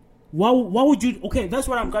 What would you? Okay, that's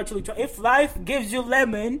what I'm actually trying. If life gives you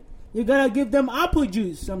lemon, you gotta give them apple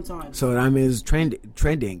juice sometimes. So that means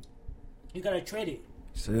trending. You gotta trade it.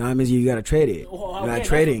 So that means you gotta trade it. Okay, not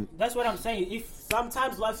trading. That's what I'm saying. If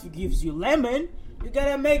sometimes life gives you lemon, you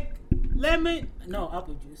gotta make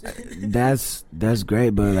apple juice. That's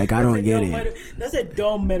great, but like I don't get it. That's a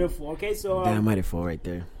dumb metaphor. Okay, so damn metaphor right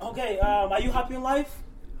there. Okay, are you happy in life?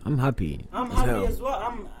 I'm happy. I'm happy as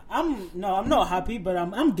well. I'm not happy, but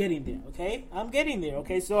I'm getting there. Okay, I'm getting there.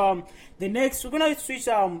 Okay, so the next we're gonna switch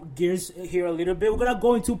gears here a little bit. We're gonna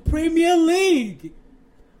go into Premier League.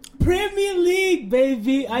 Premier League,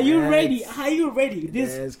 baby. Are you ready? Are you ready?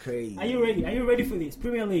 That's crazy. Are you ready? Are you ready for this?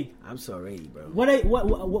 Premier League. I'm so ready, bro.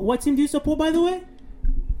 What team do you support, by the way?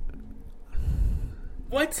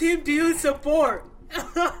 What team do you support?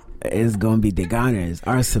 It's gonna be the Gunners,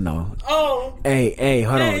 Arsenal. Oh. Hey,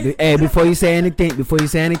 hold on. Hey, before you say anything,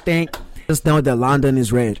 just know that London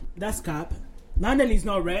is red. That's cap. London is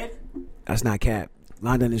not red. That's not cap.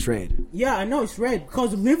 London is red. Yeah, I know it's red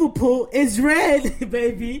because Liverpool is red,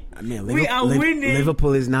 baby. I mean, we are winning.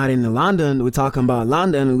 Liverpool is not in London. We're talking about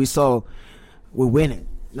London. We're winning.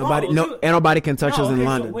 Nobody can touch us in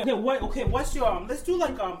London. What's your let's do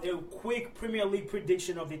like a quick Premier League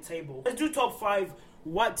prediction of the table. Let's do top 5.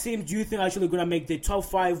 What team do you think actually gonna make the top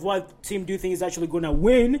 5? What team do you think is actually gonna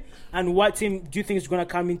win? And what team do you think is gonna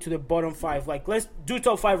come into the bottom 5? Like, let's do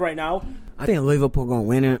top 5 right now. I think Liverpool gonna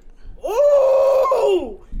win it.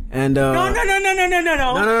 Ooh! And no. No, hold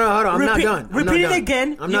on. I'm not done. Repeat it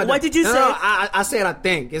again. I'm not what done. Did you say? No, I said I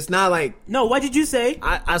think. It's not like. No, what did you say?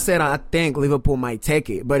 I said I think Liverpool might take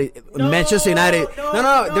it, but Manchester United.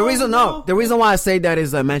 No. The reason why I say that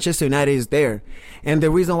is that Manchester United is there, and the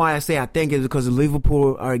reason why I say I think is because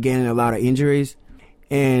Liverpool are getting a lot of injuries,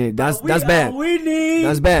 and that's bad. Winning.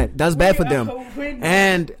 That's bad. That's bad for them.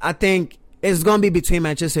 And I think. It's gonna be between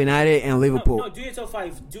Manchester United and Liverpool. No, do your top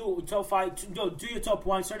 5. Do top 5. No, do your top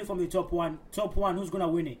 1. Starting from the top 1. Top 1. Who's gonna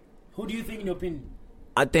win it? Who do you think, in your opinion?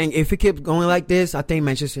 I think if it keeps going like this, I think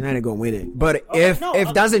Manchester United gonna win it. But if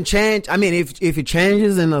it doesn't change, I mean, if it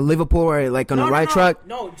changes and Liverpool are like on the right track.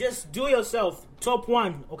 No, just do yourself. Top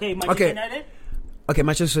 1. Okay, Manchester United. Okay,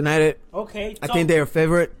 Manchester United. Okay, I think they're a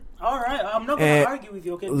favorite. All right, I'm not gonna argue with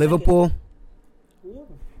you. Okay, Liverpool.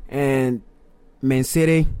 And Man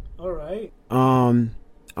City. All right. I'm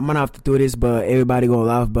gonna have to do this, but everybody gonna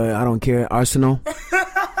laugh. But I don't care. Arsenal.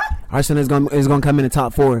 Arsenal is gonna come in the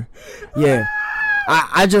top 4. Yeah.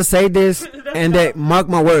 I just say this and that mark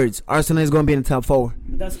my words. Arsenal is gonna be in the top 4.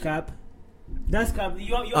 That's cap. That's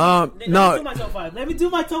no. Let me do my top 5. Let me do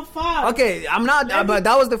my top 5. Okay, I'm not. But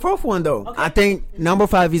that was the fourth one though. Okay. I think number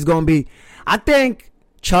 5 is gonna be. I think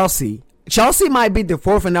Chelsea. Chelsea might be the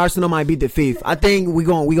 4th and Arsenal might be the 5th. I think we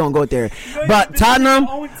gonna go there. But Tottenham.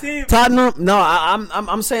 No,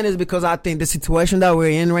 I'm saying this because I think the situation that we're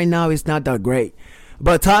in right now is not that great.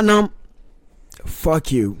 But Tottenham, fuck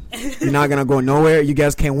you. You're not gonna go nowhere. You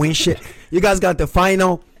guys can't win shit. You guys got the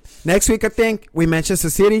final next week. I think with Manchester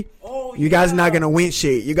City. You guys not gonna win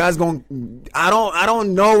shit. You guys gonna. I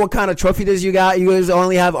don't know what kind of trophy this you got. You guys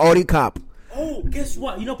only have Audi Cup. Oh, guess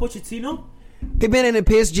what? You know Pochettino? He been in the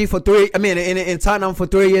PSG for 3. I mean, in Tottenham for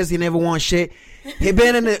 3 years. He never won shit. He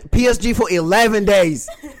been in the PSG for 11 days.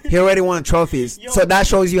 He already won trophies. So that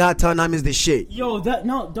shows you how Tottenham is the shit. Yo,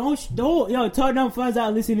 don't. Yo, Tottenham fans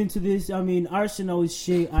are listening to this. I mean, Arsenal is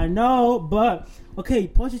shit. I know, but okay,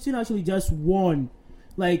 Pochettino actually just won.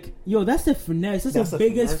 Like, yo, that's the finesse. That's the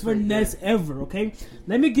biggest finesse ever, okay?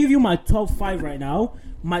 Let me give you my top 5 right now.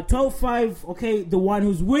 My top 5, okay, the one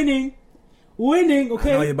who's winning,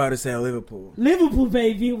 okay? I know you're about to say Liverpool. Liverpool,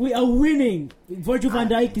 baby. We are winning. Virgil van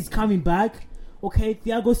Dijk is coming back, okay?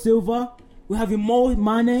 Thiago Silva. We have Mo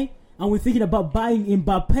Mane, and we're thinking about buying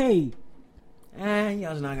Mbappe.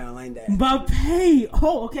 Y'all's not gonna like that. Mbappe.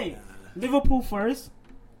 Oh, okay. Liverpool first.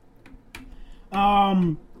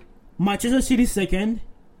 Manchester City second.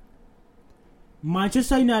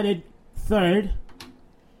 Manchester United third.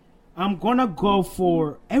 I'm gonna go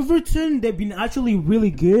for Everton. They've been actually really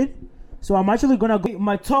good, so I'm actually gonna go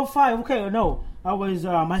my top 5. Okay, no,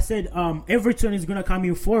 I said Everton is gonna come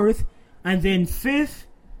in 4th, and then 5th.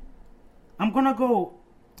 I'm gonna go.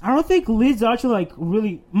 I don't think Leeds are actually like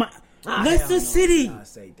really. Leicester City. Nah,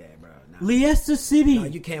 say that, bro. Nah. Leicester City. No,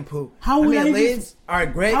 you can't poop. How would Leeds are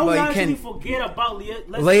great, how but would you I can't. actually forget about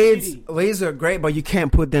Leicester City? Leeds are great, but you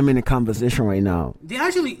can't put them in a conversation right now. They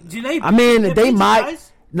actually do they? I mean, they beat might. you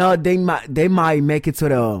guys? No, they might make it to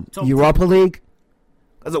the Top Europa League,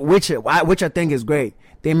 which I think is great.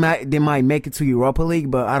 They might make it to Europa League,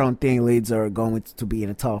 but I don't think Leeds are going to be in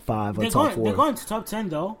the top 5 or top 4. They're going to top 10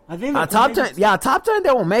 though. I think top 10. Yeah, top 10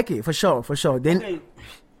 they will make it for sure. Then okay.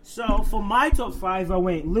 So for my top 5, I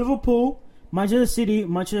went Liverpool, Manchester City,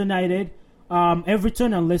 Manchester United,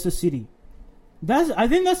 Everton, and Leicester City. I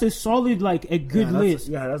think that's a solid, like a good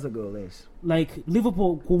list. That's a good list. Like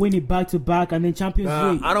Liverpool could win it back to back, and then Champions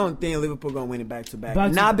League. I don't think Liverpool gonna win it back to back.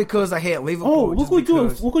 Not because I hate Liverpool. Oh, we could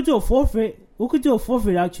do a forfeit. We could do a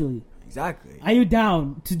forfeit actually. Exactly. Are you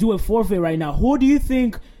down to do a forfeit right now? Who do you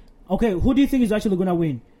think? Okay, who do you think is actually gonna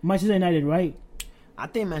win? Manchester United, right? I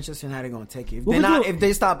think Manchester United gonna take it. If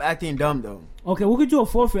they stop acting dumb though. Okay, we could do a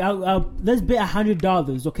forfeit. Let's bet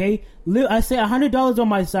 $100. Okay, I say $100 on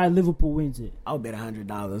my side. Liverpool wins it. I'll bet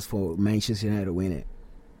 $100 for Manchester United to win it.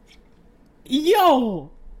 Yo,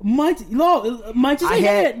 Manchester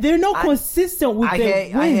United, they're not consistent with their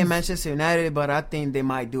wins. I hate Manchester United, but I think they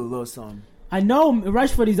might do a little something. I know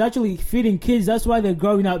Rashford is actually feeding kids. That's why they're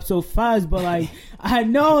growing up so fast. But like, I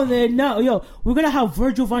know they're not. Yo, we're gonna have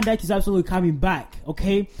Virgil van Dijk is absolutely coming back.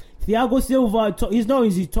 Okay, Thiago Silva, he's not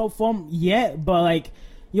in his top form yet, but like,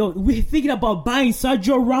 yo, we're thinking about buying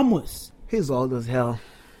Sergio Ramos. He's old as hell.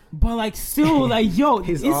 But like, still, like, yo,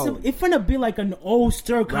 it's gonna be like an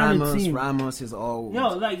all-star kind of team. Ramos is old.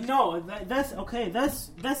 Yo, like, no, that's okay. That's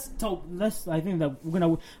top. I think that we're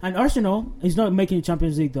gonna. And Arsenal is not making the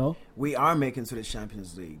Champions League though. We are making to the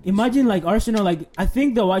Champions League. Imagine like Arsenal. Like, I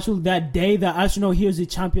think though actually that day that Arsenal hears the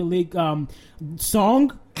Champions League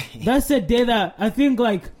song, that's the day that I think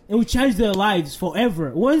like it will change their lives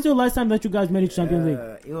forever. When's the last time that you guys made the Champions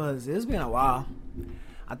League? It's been a while.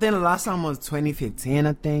 I think the last time was 2015.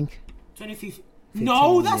 I think 2015.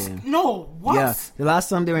 No, no. What? Yeah, the last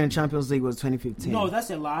time they were in the Champions League was 2015. No, that's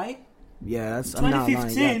a lie. Yeah, that's 2015. I'm not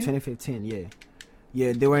lying. Yeah, 2015.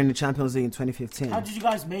 Yeah, they were in the Champions League in 2015. How did you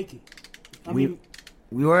guys make it? We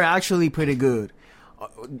were actually pretty good.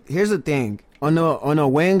 Here's the thing: on a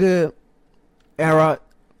Wenger era,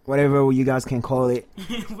 whatever you guys can call it,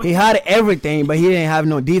 he had everything, but he didn't have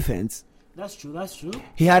no defense. That's true.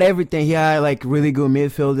 He had everything. He had like really good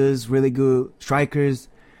midfielders, really good strikers,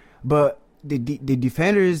 but the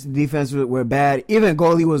defense were bad. Even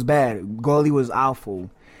goalie was bad. Goalie was awful.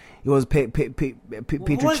 It was Petr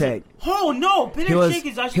Cech. Oh no, Petr Cech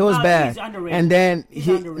is actually he was bad. He's underrated. And then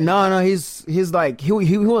he's like he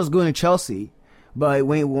was good in Chelsea. But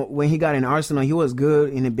when he got in Arsenal, he was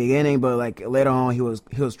good in the beginning, but like later on, he was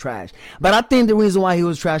trash. But I think the reason why he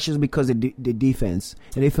was trash is because the defense.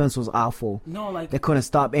 The defense was awful. No, like they couldn't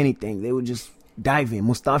stop anything. They would just dive in.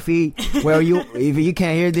 Mustafi, where you? If you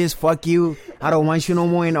can't hear this, fuck you. I don't want you no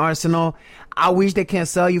more in Arsenal. I wish they can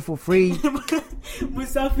sell you for free.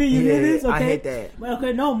 Mustafi, you hear this? Okay. I hate that. Well,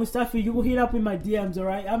 okay, no, Mustafi, you will hit up in my DMs,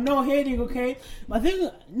 alright? I'm not hating, okay? I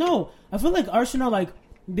feel like Arsenal, like,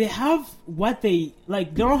 they have what they,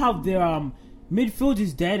 like, they don't have their, midfield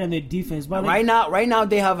is dead and their defense. But like, right now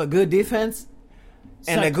they have a good defense.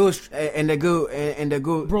 And the good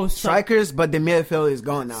strikers, but the midfield is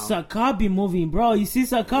gone now. Saka be moving, bro. You see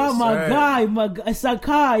Saka, yes, my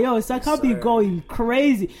guy, Saka be going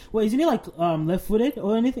crazy. Wait, isn't he like left-footed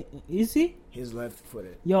or anything? Is he? He's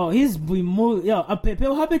left-footed. Yo, he's been moving. Yo, Pepe,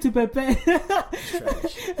 what happened to Pepe?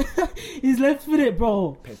 Trash. He's left-footed,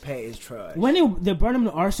 bro. Pepe is trash. When they brought him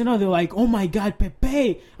to Arsenal, they're like, "Oh my God,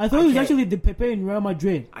 Pepe!" I thought it was actually the Pepe in Real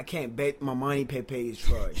Madrid. I can't bet my money Pepe is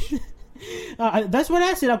trash. That's what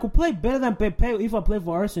I said. I could play better than Pepe if I played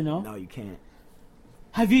for Arsenal. No, you can't.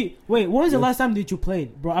 Have you? Wait, when was the last time that you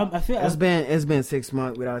played, bro? I feel it's been 6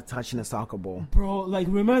 months without touching a soccer ball, bro. Like,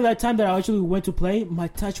 remember that time that I actually went to play? My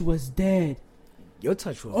touch was dead. Your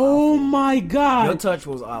touch was oh awful. My God, your touch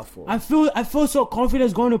was awful. I feel so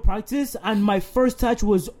confident going to practice, and my first touch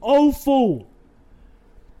was awful.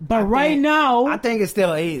 But now, I think it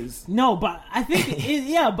still is. No, but I think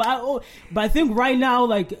but I think right now,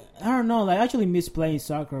 like, I don't know, like, I actually miss playing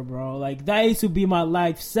soccer, bro. Like, that used to be my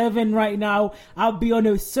life. 7 right now, I'll be on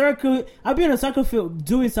a soccer field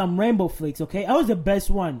doing some rainbow flicks. Okay, I was the best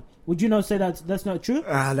one. Would you not say that's not true?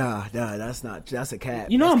 No, that's not. That's a cap.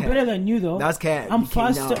 You know, that's I'm cap. better than you, though. That's cap. I'm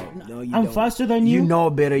faster. No, you I'm don't. faster than you. You know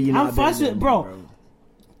better. You know. I'm faster, bro.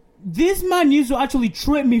 This man used to actually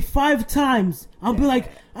trip me 5 times. I'll be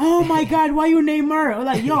like, "Oh my God, why you Neymar?" I'm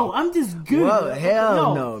like, "Yo, I'm just good." Well,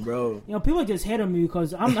 hell no, bro. You know, people just hate on me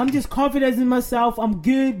because I'm just confident in myself. I'm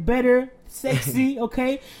good, better, sexy.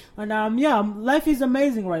 Okay, and life is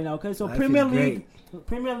amazing right now. Okay, so life Premier League,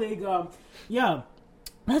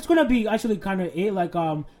 that's gonna be actually kind of it. Like,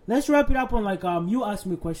 let's wrap it up on like you ask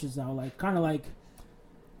me questions now, like kind of like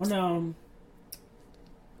on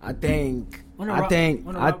I think on a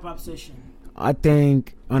wrap-up session. I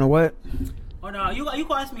think on a what? Oh no, you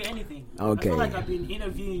can ask me anything. Okay. I feel like I've been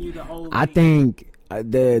interviewing you the whole week. I think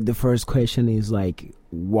the first question is like,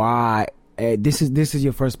 why? This is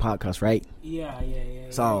your first podcast, right? Yeah.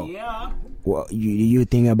 So yeah. Well, you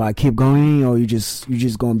think about keep going, or you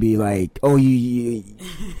just gonna be like, oh, you're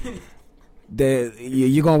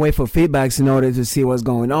gonna wait for feedbacks in order to see what's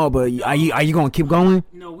going on, but are you gonna keep going?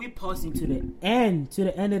 No, we're posting to the end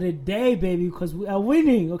of the day, baby, because we are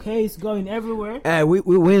winning. Okay, it's going everywhere. We're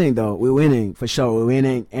winning though. We're winning for sure. We're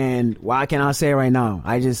winning, and what can I say right now?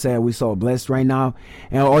 I just said we're so blessed right now,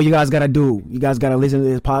 and all you guys gotta do, you guys gotta listen to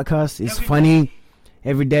this podcast. It's funny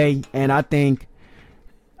every day, and I think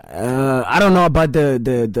I don't know about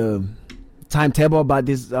the timetable about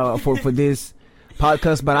this for this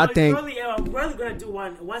podcast, but I think we're only gonna do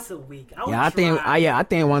one once a week. I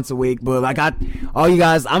think once a week. But like all you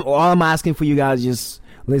guys, I'm asking for you guys, just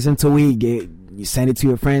listen to it. You send it to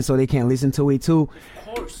your friends so they can listen to it too.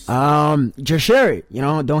 Of course. Just share it. You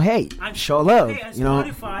know, don't hate. Show love. Okay, you know,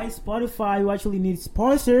 Spotify. You actually need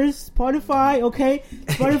sponsors. Spotify. Okay,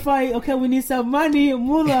 we need some money,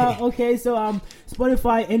 moolah. Okay, so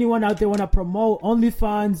Spotify. Anyone out there wanna promote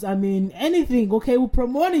OnlyFans? I mean, anything. Okay, we're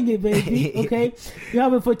promoting it, baby. Okay, you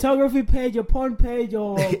have a photography page, a porn page,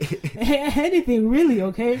 or anything really.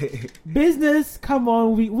 Okay, business. Come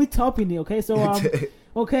on, we topping it. Okay, so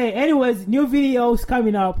Okay, anyways, new videos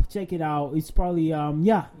coming up. Check it out. It's probably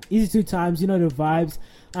easy 2 times, you know the vibes.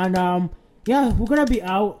 And we're gonna be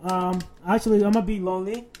out. Actually I'm gonna be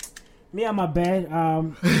lonely. Me at my bed.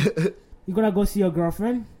 You're gonna go see your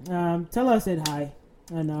girlfriend. Tell her I said hi.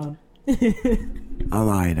 And I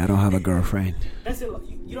lied. I don't have a girlfriend. That's it.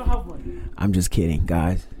 You don't have one. I'm just kidding,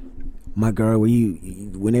 guys. My girl,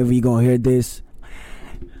 whenever you gonna hear this,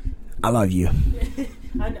 I love you.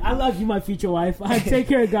 And I love you, my future wife. Take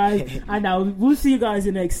care, guys. And we'll see you guys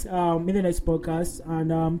in the next podcast.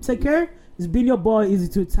 And take care. It's been your boy Easy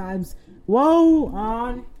 2 times. Whoa,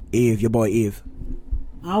 on Eve, your boy Eve.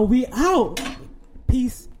 And we out.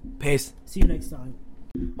 Peace. Peace. See you next time.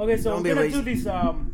 Okay, so I'm gonna do this